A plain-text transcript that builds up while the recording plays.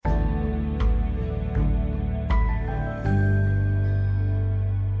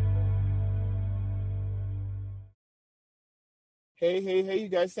Hey, you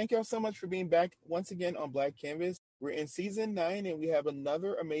guys. Thank y'all so much for being back once again on Black Canvas. We're in season 9 and we have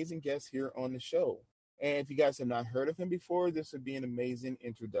another amazing guest here on the show. And if you guys have not heard of him before, this would be an amazing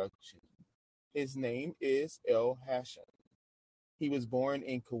introduction. His name is El Hashim. He was born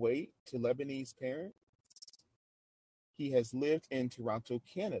in Kuwait to Lebanese parents. He has lived in Toronto,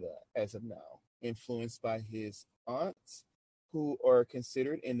 Canada as of now, influenced by his aunts, who are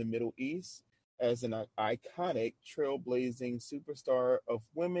considered in the Middle East as an iconic, trailblazing superstar of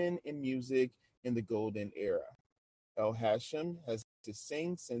women in music in the golden era. El Hashim has to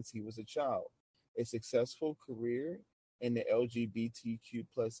sing since he was a child. A successful career in the LGBTQ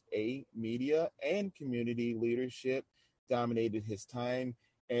plus A media and community leadership dominated his time,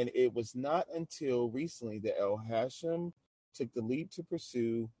 and it was not until recently that El Hashim took the leap to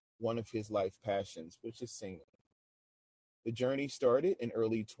pursue one of his life passions, which is singing. The journey started in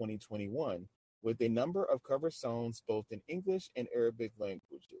early 2021 with a number of cover songs both in English and Arabic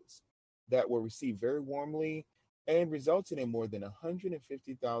languages that were received very warmly and resulted in more than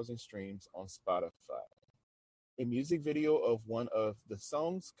 150,000 streams on Spotify. A music video of one of the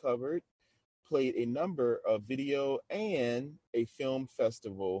songs covered played a number of video and a film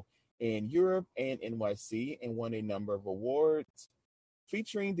festival in Europe and NYC and won a number of awards,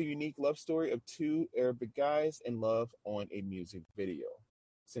 featuring the unique love story of two Arabic guys in love on a music video.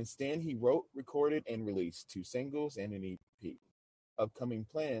 Since then, he wrote, recorded, and released two singles and an EP. Upcoming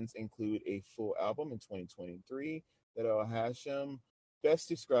plans include a full album in 2023 that Al Hashim best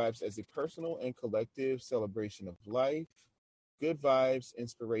describes as a personal and collective celebration of life, good vibes,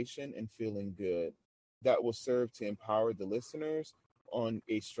 inspiration, and feeling good that will serve to empower the listeners on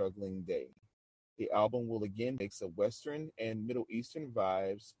a struggling day. The album will again mix of Western and Middle Eastern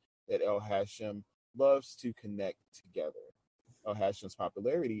vibes that El Hashim loves to connect together. El Hashim's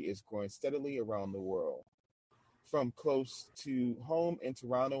popularity is growing steadily around the world, from close to home in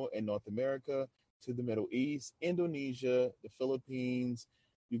Toronto and North America to the Middle East, Indonesia, the Philippines,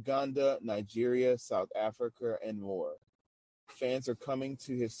 Uganda, Nigeria, South Africa, and more. Fans are coming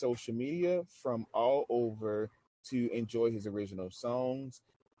to his social media from all over to enjoy his original songs,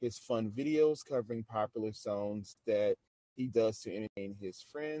 his fun videos covering popular songs that he does to entertain his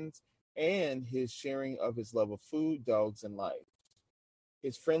friends, and his sharing of his love of food, dogs, and life.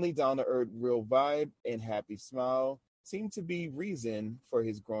 His friendly, down to earth, real vibe and happy smile seem to be reason for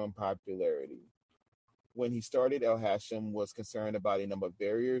his growing popularity. When he started, El Hashim was concerned about a number of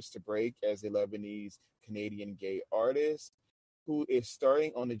barriers to break as a Lebanese Canadian gay artist who is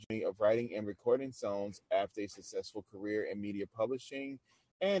starting on the journey of writing and recording songs after a successful career in media publishing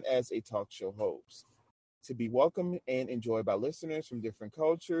and as a talk show host. To be welcomed and enjoyed by listeners from different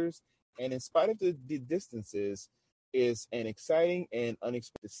cultures, and in spite of the distances, is an exciting and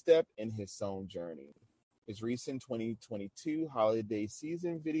unexpected step in his song journey. His recent 2022 holiday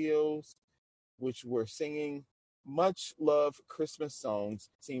season videos, which were singing much loved Christmas songs,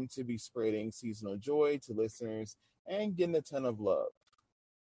 seem to be spreading seasonal joy to listeners and getting a ton of love.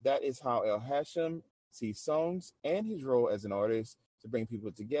 That is how El Hashim sees songs and his role as an artist to bring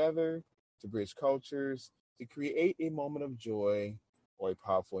people together, to bridge cultures, to create a moment of joy or a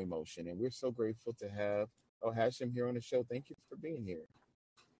powerful emotion. And we're so grateful to have El Hashim here on the show. Thank you for being here.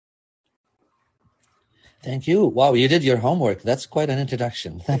 Thank you. Wow, you did your homework. That's quite an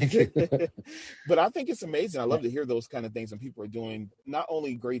introduction. Thank you. But I think it's amazing. I love to hear those kind of things when people are doing not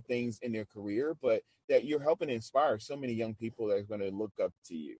only great things in their career, but that you're helping inspire so many young people that are going to look up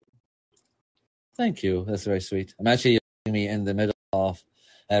to you. Thank you. That's very sweet. I'm actually me in the middle of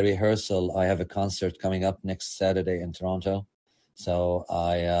a rehearsal. I have a concert coming up next Saturday in Toronto. So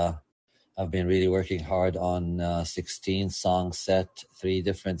I've been really working hard on 16 song set, 3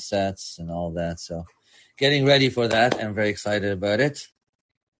 different sets and all that. So getting ready for that. I'm very excited about it.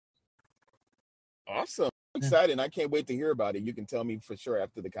 Awesome. I'm excited. I can't wait to hear about it. You can tell me for sure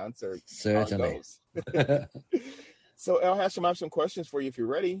after the concert Certainly. how it goes. So El Hashim, I have some questions for you if you're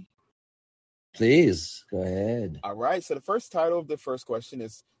ready. Please, go ahead. All right. So the first title of the first question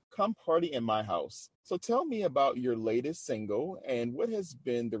is Come Party in My House. So tell me about your latest single and what has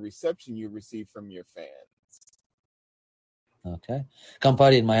been the reception you received from your fans. Okay. Come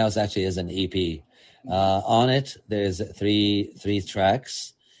Party in My House actually is an EP. On it, there's three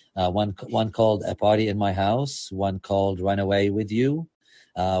tracks. One called A Party in My House, one called Run Away With You,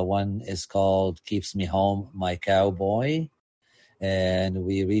 one is called Keeps Me Home, My Cowboy. And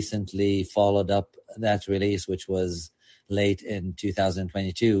we recently followed up that release, which was late in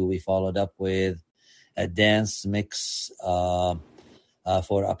 2022. We followed up with a dance mix for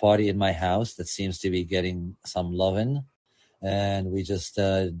A Party in My House that seems to be getting some loving. And we just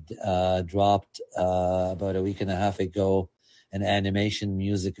dropped about a week and a half ago an animation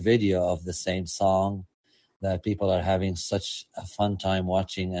music video of the same song that people are having such a fun time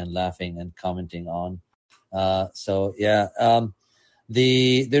watching and laughing and commenting on.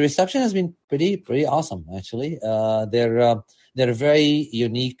 The reception has been pretty awesome actually. They're very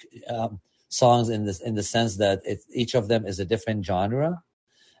unique songs in the sense that each of them is a different genre.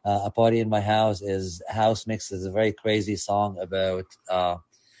 A Party in My House is House Mix is a very crazy song about a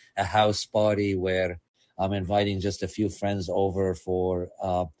house party where I'm inviting just a few friends over for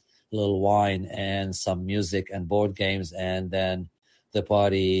a little wine and some music and board games, and then the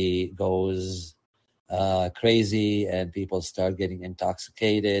party goes crazy and people start getting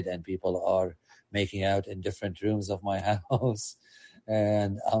intoxicated and people are making out in different rooms of my house,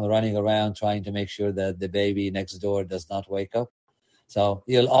 and I'm running around trying to make sure that the baby next door does not wake up. So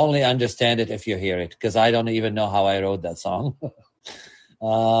you'll only understand it if you hear it, because I don't even know how I wrote that song.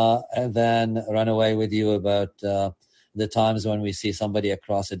 And then Run Away With You about the times when we see somebody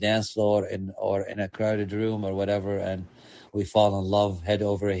across a dance floor or in a crowded room or whatever, and we fall in love head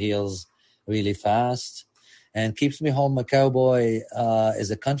over heels really fast. And Keeps Me Home, My Cowboy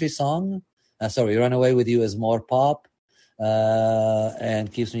is a country song. Run Away With You is more pop.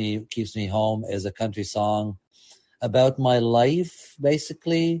 And Keeps Me Home is a country song about my life,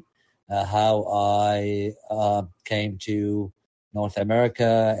 basically, how I came to North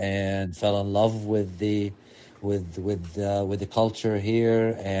America and fell in love with the culture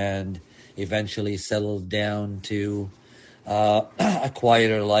here, and eventually settled down to a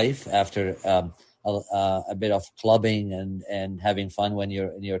quieter life after a bit of clubbing and having fun when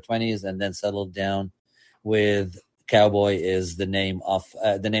you're in your 20s, and then settled down with Cowboy is the name of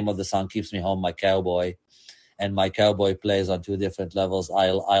the song. Keeps Me Home, My Cowboy. And my cowboy plays on two different levels.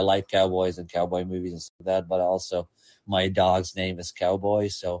 I like cowboys and cowboy movies and stuff like that, but also my dog's name is Cowboy.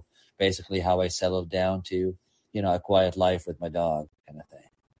 So basically how I settled down to, a quiet life with my dog kind of thing.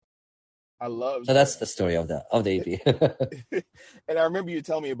 I love So that's the story of the EP. And I remember you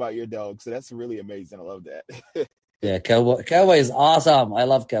telling me about your dog, so that's really amazing. I love that. Yeah, Cowboy is awesome. I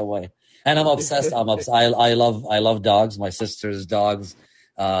love Cowboy. And I'm obsessed. I love dogs. My sister's dogs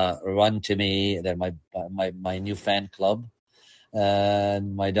run to me. They're my new fan club,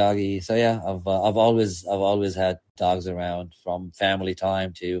 and my doggy. So yeah, I've always had dogs around, from family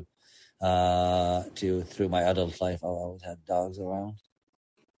time to through my adult life. I've always had dogs around.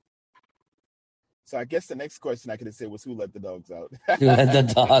 So I guess the next question I could have said was, who let the dogs out? Who let the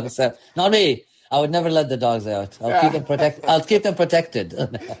dogs out? Not me. I would never let the dogs out. I'll keep them protected.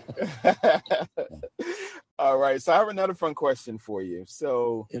 All right. So I have another fun question for you.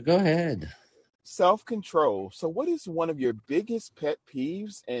 So go ahead. Self-control. So what is one of your biggest pet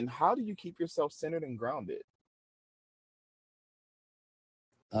peeves, and how do you keep yourself centered and grounded?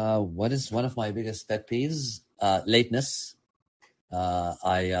 What is one of my biggest pet peeves? Lateness.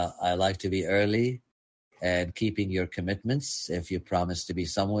 I like to be early, and keeping your commitments. If you promise to be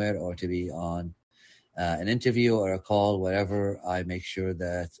somewhere or to be on an interview or a call, whatever, I make sure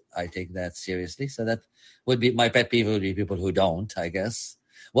that I take that seriously. So that would be my pet peeve. Would be people who don't, I guess.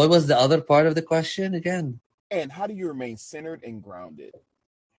 What was the other part of the question again? And how do you remain centered and grounded?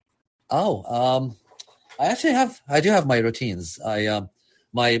 Oh, I do have my routines.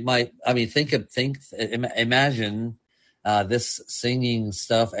 Imagine this singing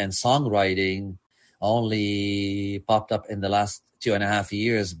stuff and songwriting only popped up in the last 2.5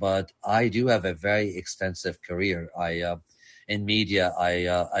 years, but I do have a very extensive career. In media,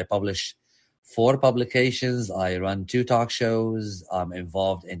 I publish 4 publications. I run 2 talk shows. I'm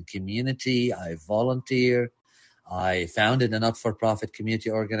involved in community. I volunteer. I founded a not-for-profit community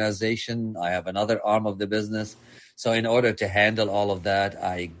organization. I have another arm of the business. So in order to handle all of that,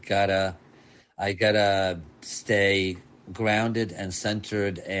 I gotta stay grounded and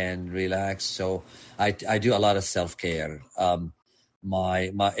centered and relaxed. So I do a lot of self-care.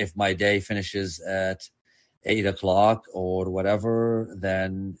 If my day finishes at 8:00 or whatever,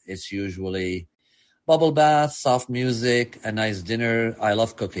 then it's usually bubble bath, soft music, a nice dinner. I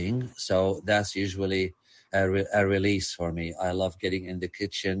love cooking, so that's usually a release for me. I love getting in the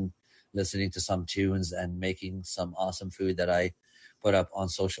kitchen, listening to some tunes, and making some awesome food that I put up on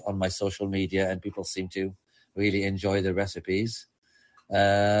my social media, and people seem to really enjoy the recipes.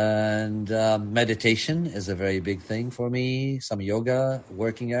 And meditation is a very big thing for me. Some yoga,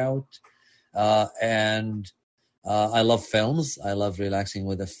 working out, and I love films. I love relaxing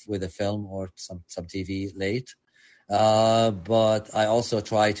with a film or some TV late. But I also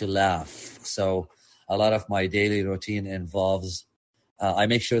try to laugh. So a lot of my daily routine involves I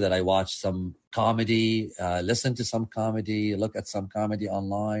make sure that I watch some comedy, listen to some comedy, look at some comedy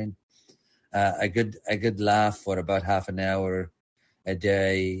online. a good laugh for about half an hour a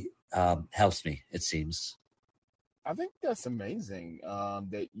day helps me, it seems. I think that's amazing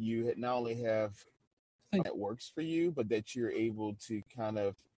that you not only have that works for you, but that you're able to kind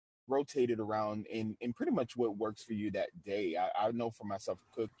of rotate it around in pretty much what works for you that day. I know for myself,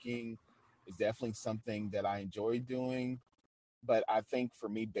 cooking is definitely something that I enjoy doing, but I think for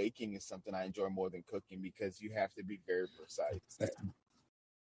me, baking is something I enjoy more than cooking because you have to be very precise.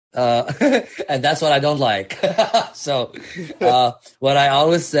 And that's what I don't like. So, what I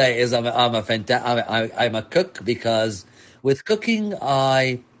always say is I'm a cook because with cooking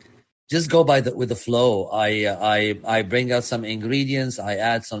I just go with the flow. I bring out some ingredients. I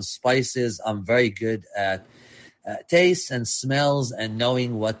add some spices. I'm very good at tastes and smells and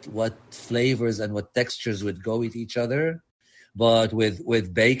knowing what flavors and what textures would go with each other. But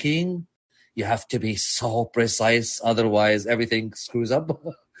with baking, you have to be so precise, otherwise everything screws up.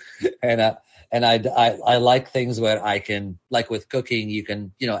 and I like things where I can, like with cooking, you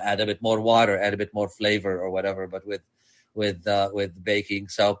can add a bit more water, add a bit more flavor or whatever. But with baking,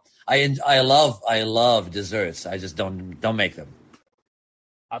 so I love desserts. I just don't make them.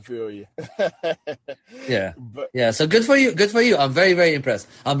 I feel you. Yeah. But Yeah. So good for you. Good for you. I'm very, very impressed.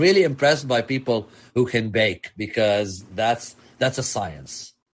 I'm really impressed by people who can bake because that's a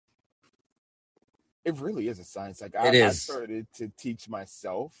science. it really is a science. Like It I is. started to teach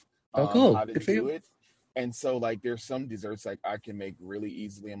myself Oh, cool. how to Good for do you. it. And so like there's some desserts like I can make really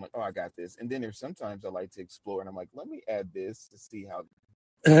easily. I'm like, oh, I got this. And then there's sometimes I like to explore and I'm like, let me add this to see how.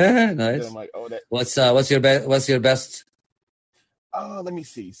 And then I'm Nice. like, oh, that. What's your best? Oh, let me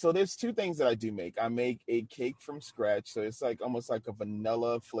see. So there's two things that I do make. I make a cake from scratch, so it's like almost like a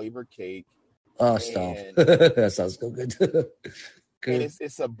vanilla flavor cake, Oh, stop. and That sounds so good. and Good.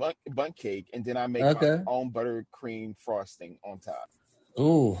 it's a bun cake, and then I make my Okay. own buttercream frosting on top.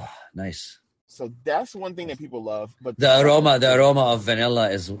 Ooh, nice. So that's one thing that people love. But the The second aroma, the thing, aroma of vanilla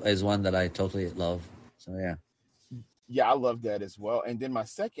is one that I totally love. So yeah, yeah, I love that as well. And then my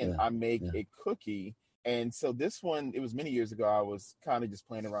second, yeah, I make yeah. a cookie. And so this one, it was many years ago. I was kind of just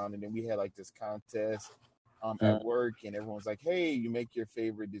playing around, and then we had like this contest at Uh, work, and everyone was like, "Hey, you make your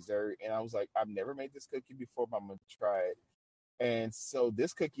favorite dessert?" And I was like, "I've never made this cookie before, but I'm gonna try it." And so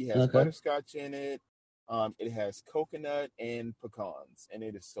this cookie has okay. butterscotch in it. It has coconut and pecans, and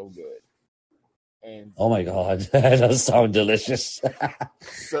it is so good. And Oh my god, that does sound delicious.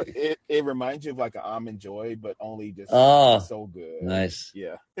 so it reminds you of like an almond joy, but only just Oh, so good. nice.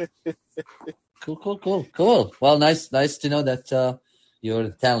 Yeah. Cool. Well, nice to know that you're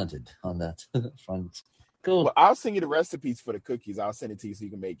talented on that front. Well, Cool. I'll send you the recipes for the cookies. I'll send it to you so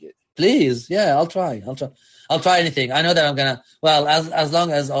you can make it. Please, yeah, I'll try. I'll try anything. I know that I'm gonna. Well, as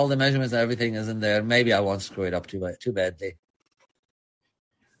long as all the measurements and everything is in there, maybe I won't screw it up too badly.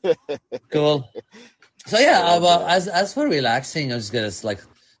 Cool. So I yeah, love well, that. as for relaxing, I'm just gonna like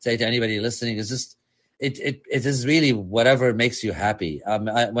say to anybody listening, it's just it is really whatever makes you happy.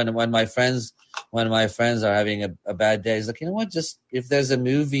 When my friends are having a bad day, it's like, you know what, just if there's a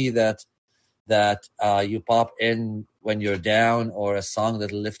movie that you pop in when you're down or a song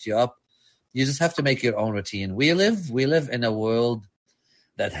that'll lift you up, you just have to make your own routine. We live in a world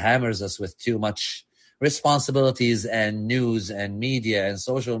that hammers us with too much responsibilities and news and media and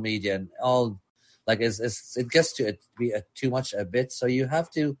social media and all, like it gets to it be too much a bit, so you have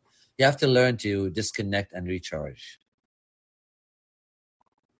to learn to disconnect and recharge.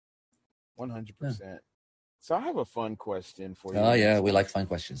 Yeah. 100%. So I have a fun question for you. Oh The yeah, next we one. like fun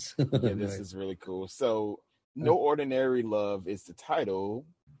questions. Yeah, this Right. is really cool. So, No Ordinary Love is the title,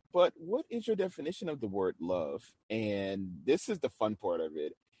 but what is your definition of the word love? And this is the fun part of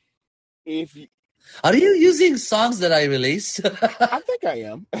it. If you, Are you using songs that I released? I think I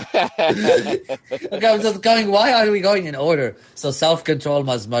am. Okay, I'm just going. Why are we going in order? So, Self Control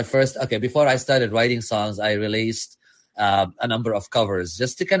was my first. Okay, before I started writing songs, I released a number of covers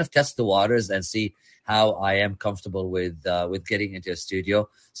just to kind of test the waters and see how I am comfortable with getting into a studio.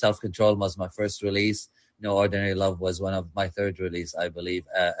 Self Control was my first release. No Ordinary Love was one of my third release, I believe.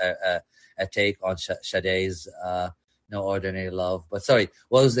 A take on Sade's No Ordinary Love. But sorry,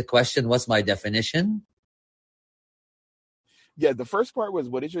 what was the question? What's my definition? Yeah, the first part was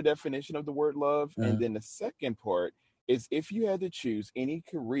what is your definition of the word love? And Uh, then the second part is if you had to choose any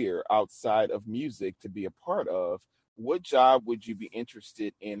career outside of music to be a part of, what job would you be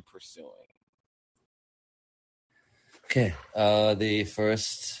interested in pursuing? okay, the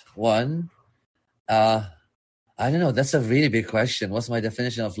first one. Uh, I don't know. That's a really big question. What's my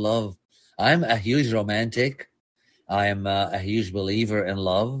definition of love? I'm a huge romantic. I am a huge believer in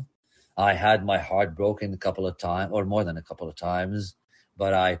love. I had my heart broken a couple of times, or more than a couple of times,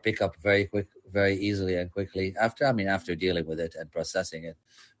 but I pick up very easily and quickly after dealing with it and processing it.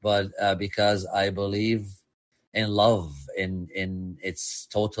 But because I believe in love in its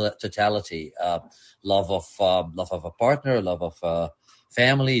totality, love of a partner, love of a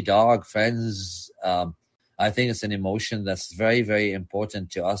family, dog, friends. I think it's an emotion that's very, very important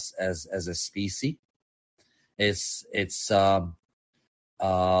to us as a species. It's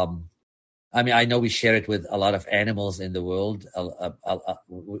I mean, I know we share it with a lot of animals in the world.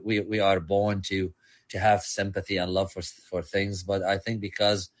 We are born to have sympathy and love for things, but I think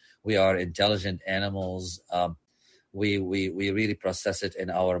because we are intelligent animals, we really process it in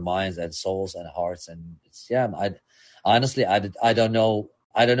our minds and souls and hearts. And it's, yeah, I honestly I don't know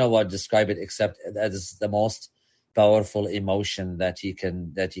what to describe it, except that is the most powerful emotion that you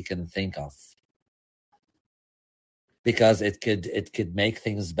can think of, because it could make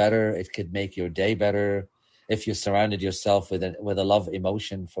things better. It could make your day better if you surrounded yourself with a love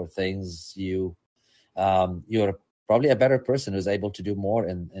emotion for things. You're probably a better person who's able to do more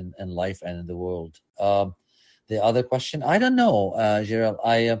in life and in the world. The other question, I don't know, Gerald.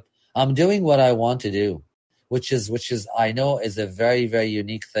 I'm doing what I want to do, which is I know is a very, very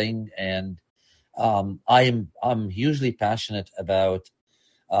unique thing. And I'm hugely passionate about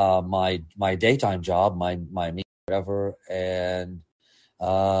my daytime job, my whatever, and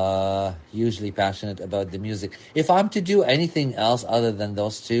hugely passionate about the music. If I'm to do anything else other than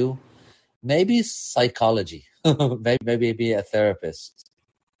those two, maybe psychology, maybe be a therapist.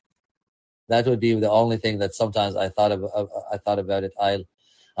 That would be the only thing that sometimes I thought about it.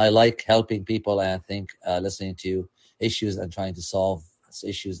 I like helping people, and I think listening to issues and trying to solve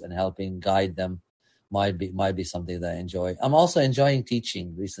issues and helping guide them might be something that I enjoy. I'm also enjoying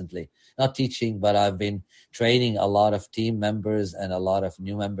teaching recently. Not teaching, but I've been training a lot of team members and a lot of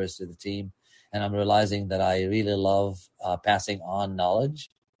new members to the team, and I'm realizing that I really love passing on knowledge.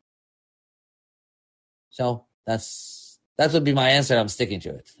 So that would be my answer. I'm sticking to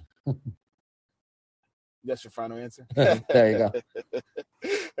it. That's your final answer? There you go.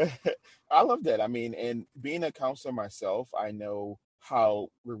 I love that. I mean, and being a counselor myself, I know how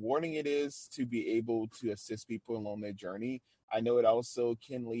rewarding it is to be able to assist people along their journey. I know it also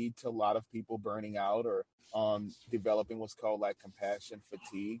can lead to a lot of people burning out or developing what's called like compassion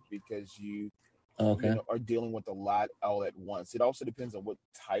fatigue, because you Okay. know are dealing with a lot all at once. It also depends on what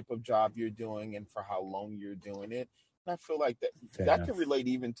type of job you're doing and for how long you're doing it. And I feel like Fair that can enough. relate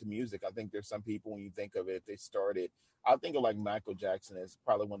even to music. I think there's some people, when you think of it, they started. I think of like Michael Jackson as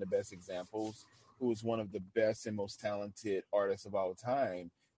probably one of the best examples, who is one of the best and most talented artists of all time.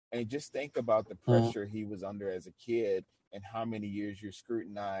 And just think about the Uh, pressure he was under as a kid, and how many years you're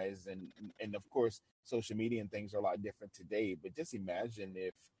scrutinized, and of course social media and things are a lot different today. But just imagine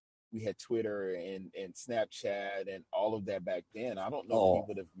if we had Twitter and Snapchat and all of that back then. I don't know if he oh,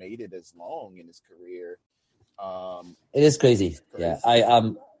 would have made it as long in his career. it is crazy. It's Yeah,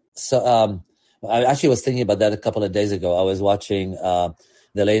 crazy. so I actually was thinking about that a couple of days ago. I was watching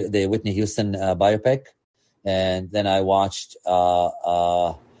the Whitney Houston biopic, and then I watched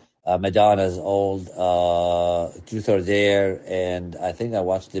Madonna's old Truth or Dare, and I think I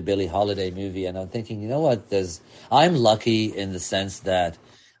watched the Billie Holiday movie. And I'm thinking, you know what? I'm lucky in the sense that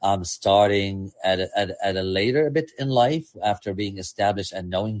I'm starting at a later bit in life after being established and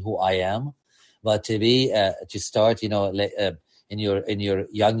knowing who I am. But to start, in your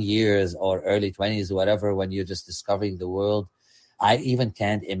young years or early 20s, whatever, when you're just discovering the world, I even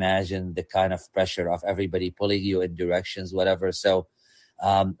can't imagine the kind of pressure of everybody pulling you in directions, whatever. So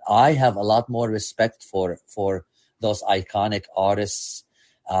I have a lot more respect for those iconic artists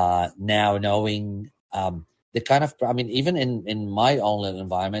now, knowing the kind of, I mean, even in my own little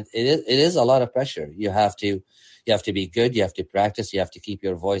environment, it is a lot of pressure. You have to be good. You have to practice. You have to keep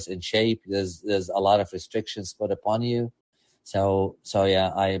your voice in shape. There's a lot of restrictions put upon you. So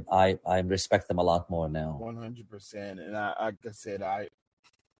yeah, I respect them a lot more now. 100%. And like I said, I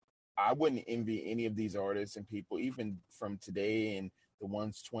wouldn't envy any of these artists and people, even from today and the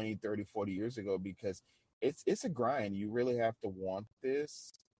ones 20, 30, 40 years ago, because it's a grind. You really have to want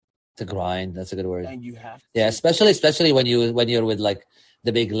this, To grind, that's a good word. and you have Yeah, to. especially when you're with like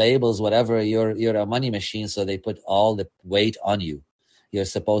the big labels, whatever. You're a money machine, so they put all the weight on you. You're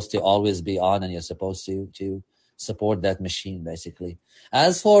supposed to always be on, and you're supposed to support that machine, basically.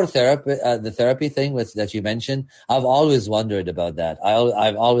 As for therapy, the therapy thing that you mentioned, I've always wondered about that.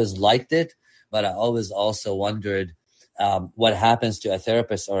 I've always liked it, but I always also wondered what happens to a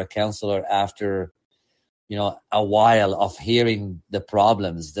therapist or a counselor after a while of hearing the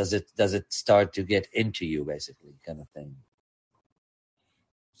problems. Does it start to get into you, basically, kind of thing?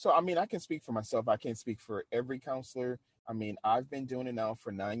 So I mean, I can speak for myself. I can't speak for every counselor, I mean, I've been doing it now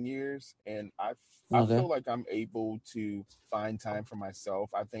for 9 years, and I Okay. feel like I'm able to find time for myself.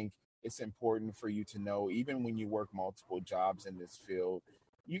 I think it's important for you to know, even when you work multiple jobs in this field,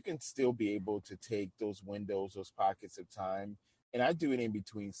 you can still be able to take those windows, those pockets of time. And I do it in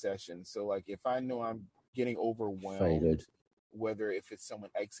between sessions. So, like, if I know I'm getting Very overwhelmed, good. whether if it's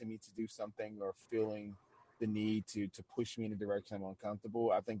someone asking me to do something or feeling the need to push me in a direction I'm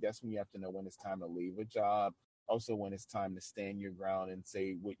uncomfortable, I think that's when you have to know when it's time to leave a job, also when it's time to stand your ground and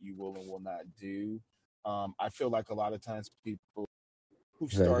say what you will and will not do. I feel like a lot of times people who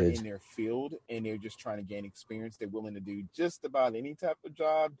Very start good. in their field and they're just trying to gain experience, they're willing to do just about any type of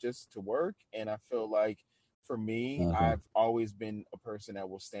job just to work. And I feel like for me, Okay. I've always been a person that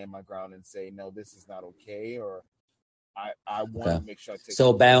will stand my ground and say, no, this is not okay, or I want Okay. to make sure I take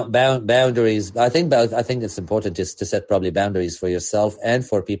So boundaries. I think it's important to set probably boundaries for yourself and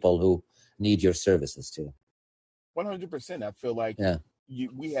for people who need your services too. 100%. I feel like Yeah.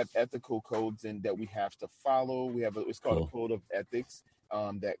 we have ethical codes and that we have to follow. It's called a Cool. code of ethics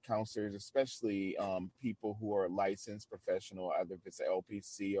that counselors, especially people who are licensed professional, either if it's a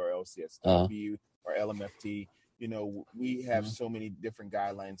LPC or Uh. LCSW or LMFT, we have so many different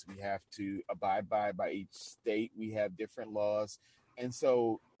guidelines we have to abide by each state. We have different laws. And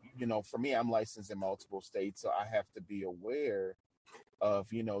so, for me, I'm licensed in multiple states, so I have to be aware of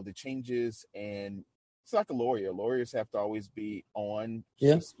the changes. And it's like a lawyer. Lawyers have to always be on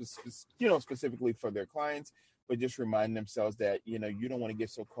Yeah. specifically for their clients, but just remind themselves that you don't want to get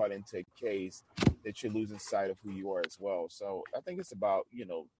so caught into a case that you're losing sight of who you are as well. So I think it's about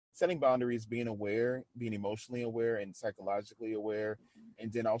setting boundaries, being aware, being emotionally aware and psychologically aware,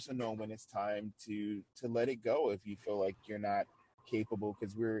 and then also knowing when it's time to let it go if you feel like you're not capable,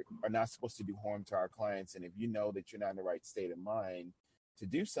 because are not supposed to do harm to our clients. And if you know that you're not in the right state of mind to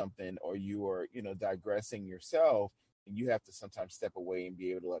do something, or you are digressing yourself, and you have to sometimes step away and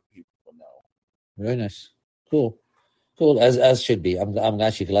be able to let people know. Very nice. Cool. Cool. As should be. I'm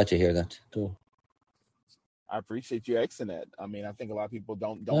actually glad to hear that. Cool. I appreciate you asking that. I mean, I think a lot of people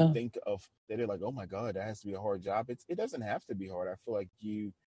don't Uh, think of that. They're like, oh my god, that has to be a hard job. It doesn't have to be hard. I feel like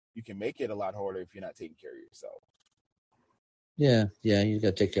you can make it a lot harder if you're not taking care of yourself. yeah. Yeah. You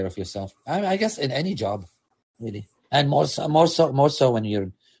got to take care of yourself. I guess in any job, really, and more so when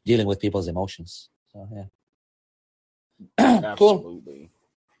you're dealing with people's emotions. So yeah. Cool. Absolutely.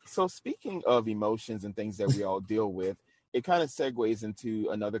 So speaking of emotions and things that we all deal with, it kind of segues into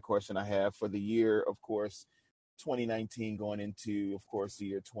another question I have for the year. Of course, 2019 going into, of course, the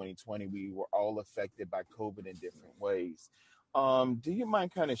year 2020, we were all affected by COVID in different ways. Do you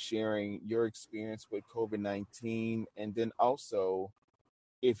mind kind of sharing your experience with COVID-19, and then also,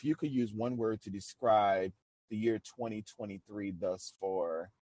 if you could use one word to describe the year 2023 thus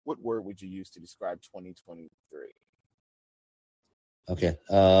far, what word would you use to describe 2023? Okay.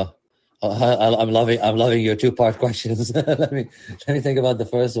 I'm loving your two-part questions. let me think about the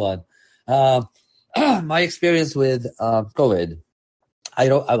first one. Um, my experience with COVID. I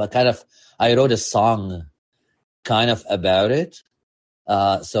wrote a song kind of about it.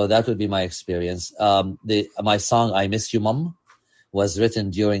 So that would be my experience. My song "I Miss You, Mom" was written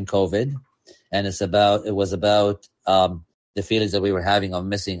during COVID, and it was about the feelings that we were having of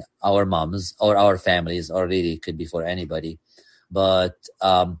missing our moms or our families, or really could be for anybody. But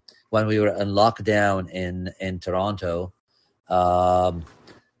when we were in lockdown in Toronto, um,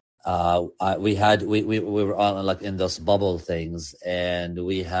 we were on like in those bubble things, and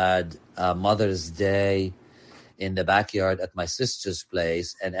we had Mother's Day in the backyard at my sister's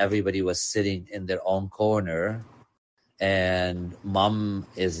place, and everybody was sitting in their own corner, and mom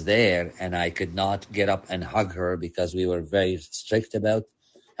is there, and I could not get up and hug her because we were very strict about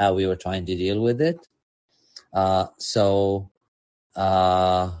how we were trying to deal with it. Uh,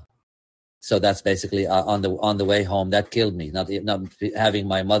 so that's basically on the way home. That killed me. Not having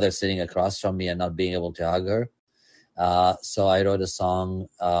my mother sitting across from me and not being able to hug her. So I wrote a song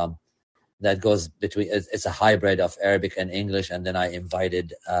that goes between. It's a hybrid of Arabic and English, and then I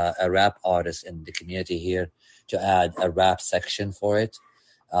invited a rap artist in the community here to add a rap section for it.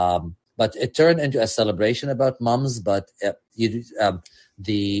 But it turned into a celebration about moms. But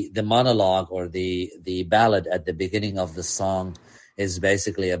the monologue or the ballad at the beginning of the song is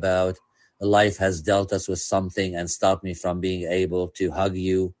basically about life has dealt us with something and stopped me from being able to hug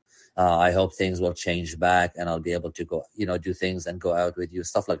you. I hope things will change back and I'll be able to go, do things and go out with you,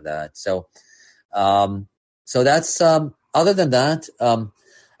 stuff like that. Um, so that's, other than that,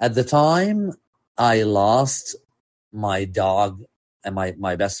 at the time I lost my dog and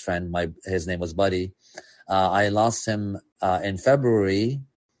my best friend, his name was Buddy. I lost him, in February.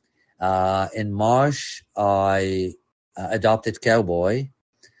 In March, I adopted cowboy,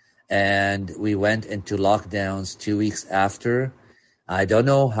 and we went into lockdowns 2 weeks after. I don't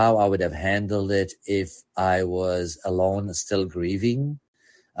know how I would have handled it if I was alone, still grieving.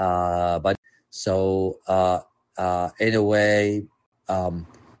 But so in a way,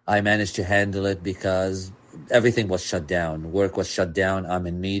 I managed to handle it because everything was shut down. Work was shut down. I'm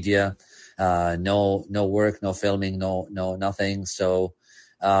in media. No work, no filming, no nothing. So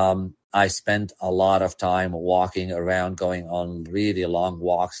I spent a lot of time walking around, going on really long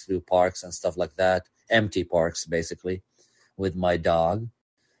walks through parks and stuff like that, empty parks basically, with my dog,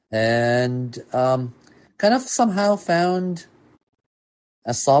 and kind of somehow found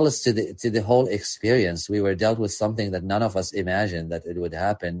a solace to the whole experience. We were dealt with something that none of us imagined that it would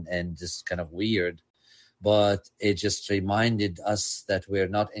happen, and just kind of weird, but it just reminded us that we're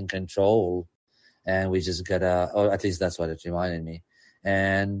not in control, and we just gotta, or at least that's what it reminded me.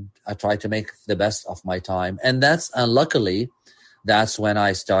 And I tried to make the best of my time, and luckily that's when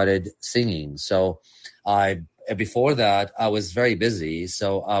I started singing. So before that I was very busy,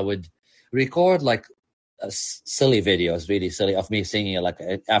 so I would record like silly videos, really silly, of me singing like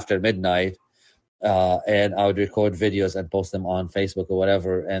after midnight, and I would record videos and post them on Facebook or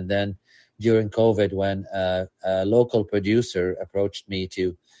whatever. And then during COVID, when a local producer approached me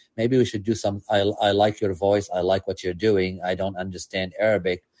to, maybe we should do some, I like your voice, I like what you're doing, I don't understand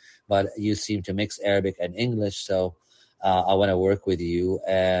Arabic, but you seem to mix Arabic and English, so I want to work with you.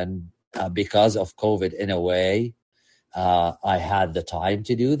 And because of COVID, in a way, I had the time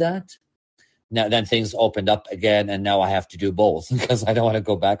to do that. Now then things opened up again, and now I have to do both because I don't want to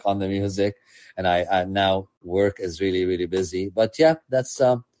go back on the music, and I now work is really, really busy. But yeah, that's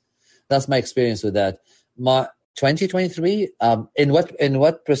my experience with that. My 2023, in what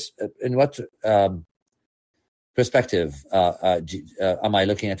perspective am I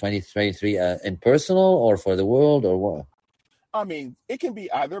looking at 2023, in personal or for the world or what? I mean, it can be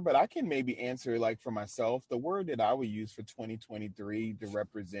either, but I can maybe answer like for myself. The word that I would use for 2023 to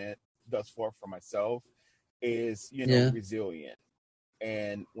represent thus far for myself is, Yeah, resilient.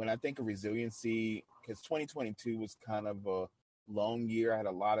 And when I think of resiliency, because 2022 was kind of a long year, I had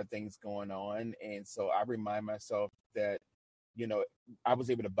a lot of things going on. And so I remind myself that, you know, I was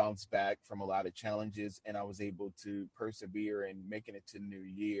able to bounce back from a lot of challenges, and I was able to persevere and making it to New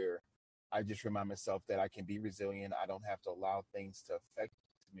Year. I just remind myself that I can be resilient. I don't have to allow things to affect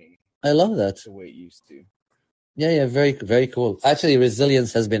me I love that. the way it used to. Yeah, very, very cool. Actually,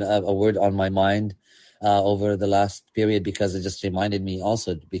 resilience has been a word on my mind over the last period, because it just reminded me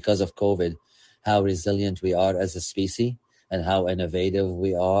also, because of COVID, how resilient we are as a species and how innovative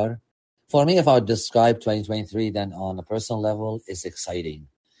we are. For me, if I would describe 2023, then on a personal level, it's exciting.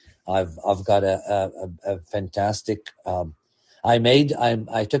 I've got a fantastic.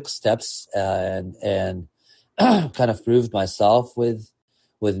 I took steps and kind of proved myself with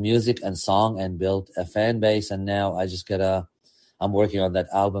music and song, and built a fan base. And now I'm working on that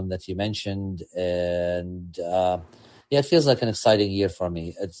album that you mentioned, and yeah, it feels like an exciting year for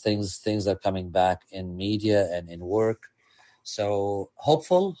me. Things are coming back in media and in work, so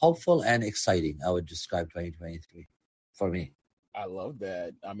hopeful and exciting. I would describe 2023 for me. I love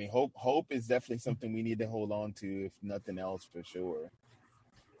that. I mean, hope is definitely something we need to hold on to, if nothing else, for sure.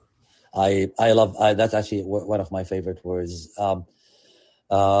 I love that's actually one of my favorite words. In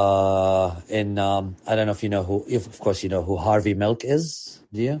I don't know if you know who, if of course you know who Harvey Milk is.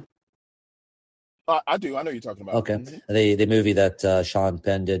 Do you? I do. I know you're talking about. Okay, the movie that Sean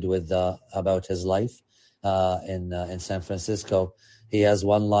Penn did with about his life in San Francisco. He has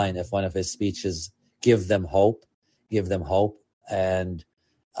one line of one of his speeches: "Give them hope, give them hope." And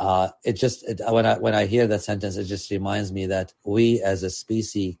when I hear that sentence, it just reminds me that we as a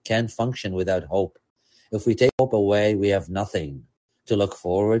species can't function without hope. If we take hope away, we have nothing to look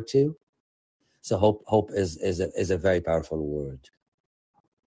forward to. So hope is a very powerful word.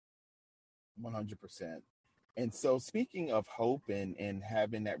 100%. And so, speaking of hope and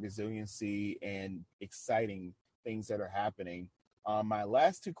having that resiliency and exciting things that are happening, my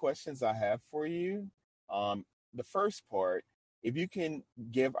last two questions I have for you. The first part, if you can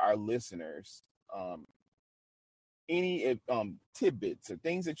give our listeners any tidbits or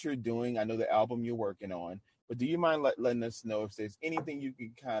things that you're doing. I know the album you're working on, but do you mind letting us know if there's anything you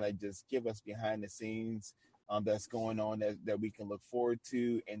can kind of just give us behind the scenes that's going on that we can look forward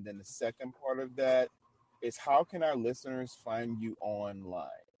to? And then the second part of that is, how can our listeners find you online?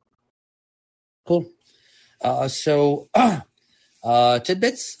 Cool. So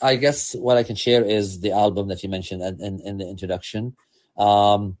tidbits, I guess what I can share is the album that you mentioned in the introduction.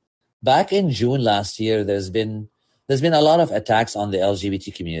 Back in June last year, there's been a lot of attacks on the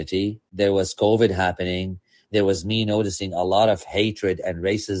LGBT community. There was COVID happening. there was me noticing a lot of hatred and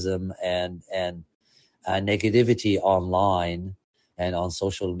racism and negativity online and on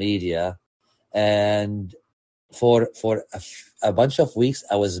social media. And for a bunch of weeks,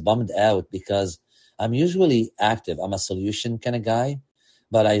 I was bummed out because I'm usually active. I'm a solution kind of guy,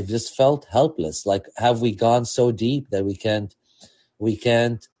 but I just felt helpless. Like, have we gone so deep that we can't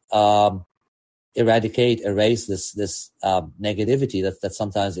erase this negativity that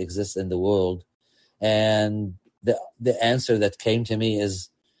sometimes exists in the world? And the answer that came to me is,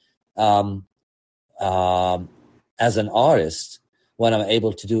 as an artist, what I'm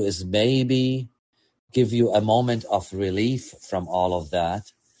able to do is maybe give you a moment of relief from all of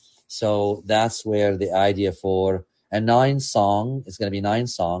that. So that's where the idea for it's going to be 9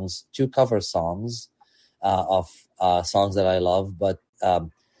 songs, 2 cover songs of songs that I love, but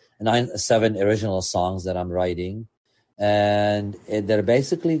 7 original songs that I'm writing. And they're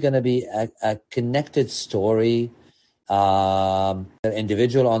basically going to be a connected story. They're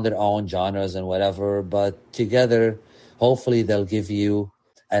individual on their own genres and whatever, but together, hopefully they'll give you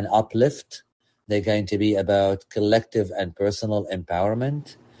an uplift. They're going to be about collective and personal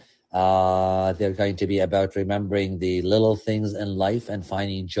empowerment. They're going to be about remembering the little things in life and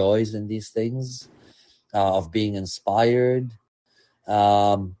finding joys in these things, of being inspired.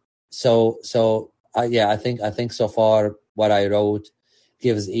 I think so far what I wrote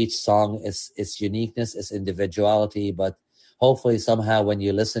gives each song its uniqueness, its individuality, but hopefully somehow when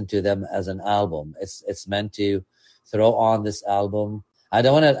you listen to them as an album, it's meant to throw on this album. I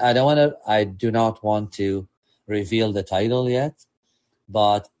do not want to reveal the title yet,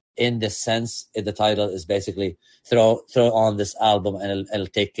 but in the sense, the title is basically throw on this album and it'll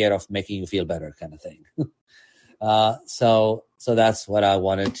take care of making you feel better, kind of thing. So that's what I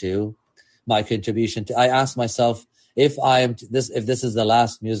wanted to, my contribution to. I asked myself if this is the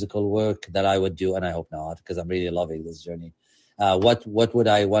last musical work that I would do, and I hope not, because I'm really loving this journey. What would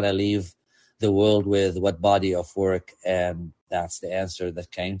I want to leave the world with? What body of work? And that's the answer that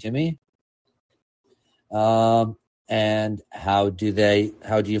came to me. And how do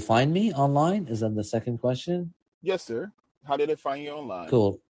you find me online? Is that the second question? Yes, sir. How did it find you online?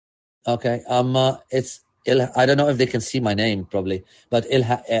 Cool. Okay. It's I don't know if they can see my name probably, but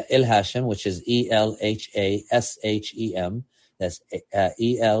Ilhashem, which is ELHASHEM. That's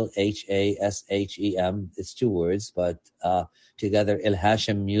ELHASHEM. It's 2 words, but together,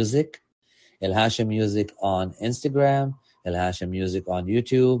 Ilhashem Music. Ilhashem Music on Instagram, Ilhashem Music on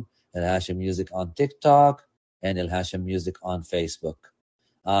YouTube, Ilhashem Music on TikTok, and Ilhashem Music on Facebook.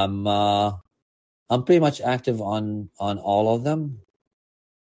 I'm pretty much active on all of them.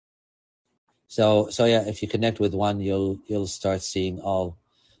 So yeah, if you connect with one, you'll start seeing all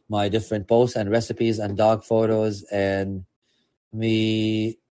my different posts and recipes and dog photos and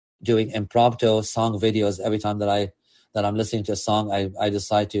me doing impromptu song videos. Every time that I'm listening to a song, I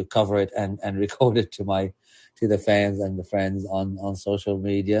decide to cover it and record it to the fans and the friends on social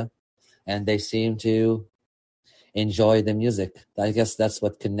media, and they seem to enjoy the music. I guess that's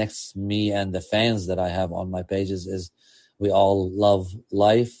what connects me and the fans that I have on my pages is we all love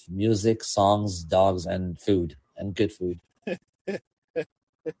life, music, songs, dogs, and food, and good food.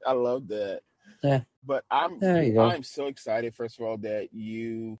 I love that. Yeah. But I'm so excited, first of all, that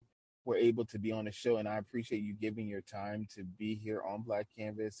you were able to be on the show, and I appreciate you giving your time to be here on Black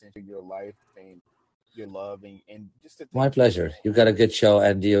Canvas and share your life and your love and just my pleasure. You've got a good show,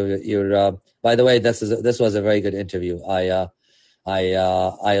 and you're by the way, this was a very good interview. I like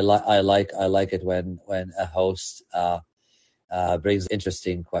it when a host brings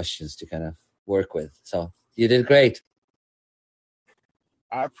interesting questions to kind of work with. So you did great.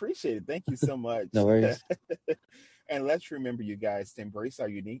 I appreciate it. Thank you so much. No worries. And let's remember, you guys, to embrace our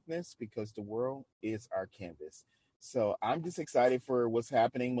uniqueness because the world is our canvas. So I'm just excited for what's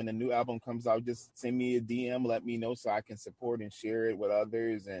happening when the new album comes out. Just send me a DM, let me know so I can support and share it with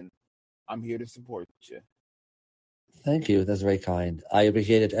others. And I'm here to support you. Thank you. That's very kind. I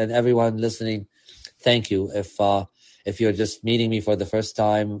appreciate it. And everyone listening, thank you. If you're just meeting me for the first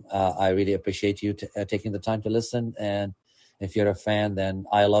time, I really appreciate you taking the time to listen. And if you're a fan, then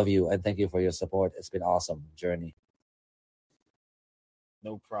I love you and thank you for your support. It's been an awesome journey.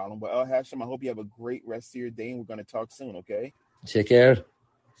 No problem. Well, Hashem, I hope you have a great rest of your day, and we're going to talk soon, okay? Take care.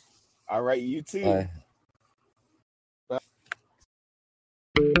 All right, you too. Bye. Bye.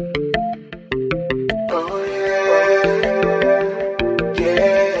 Oh,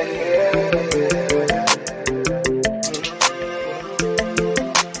 yeah.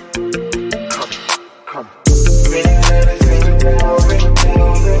 Come.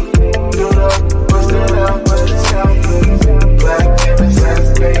 Black canvas,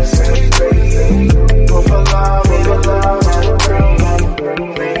 as they say, both alive.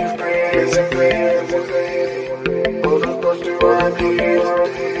 yesterday. Roller coaster ride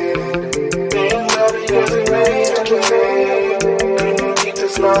yesterday. Things that are yesterday. Couldn't keep the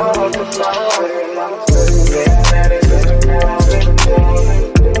smile off the fly.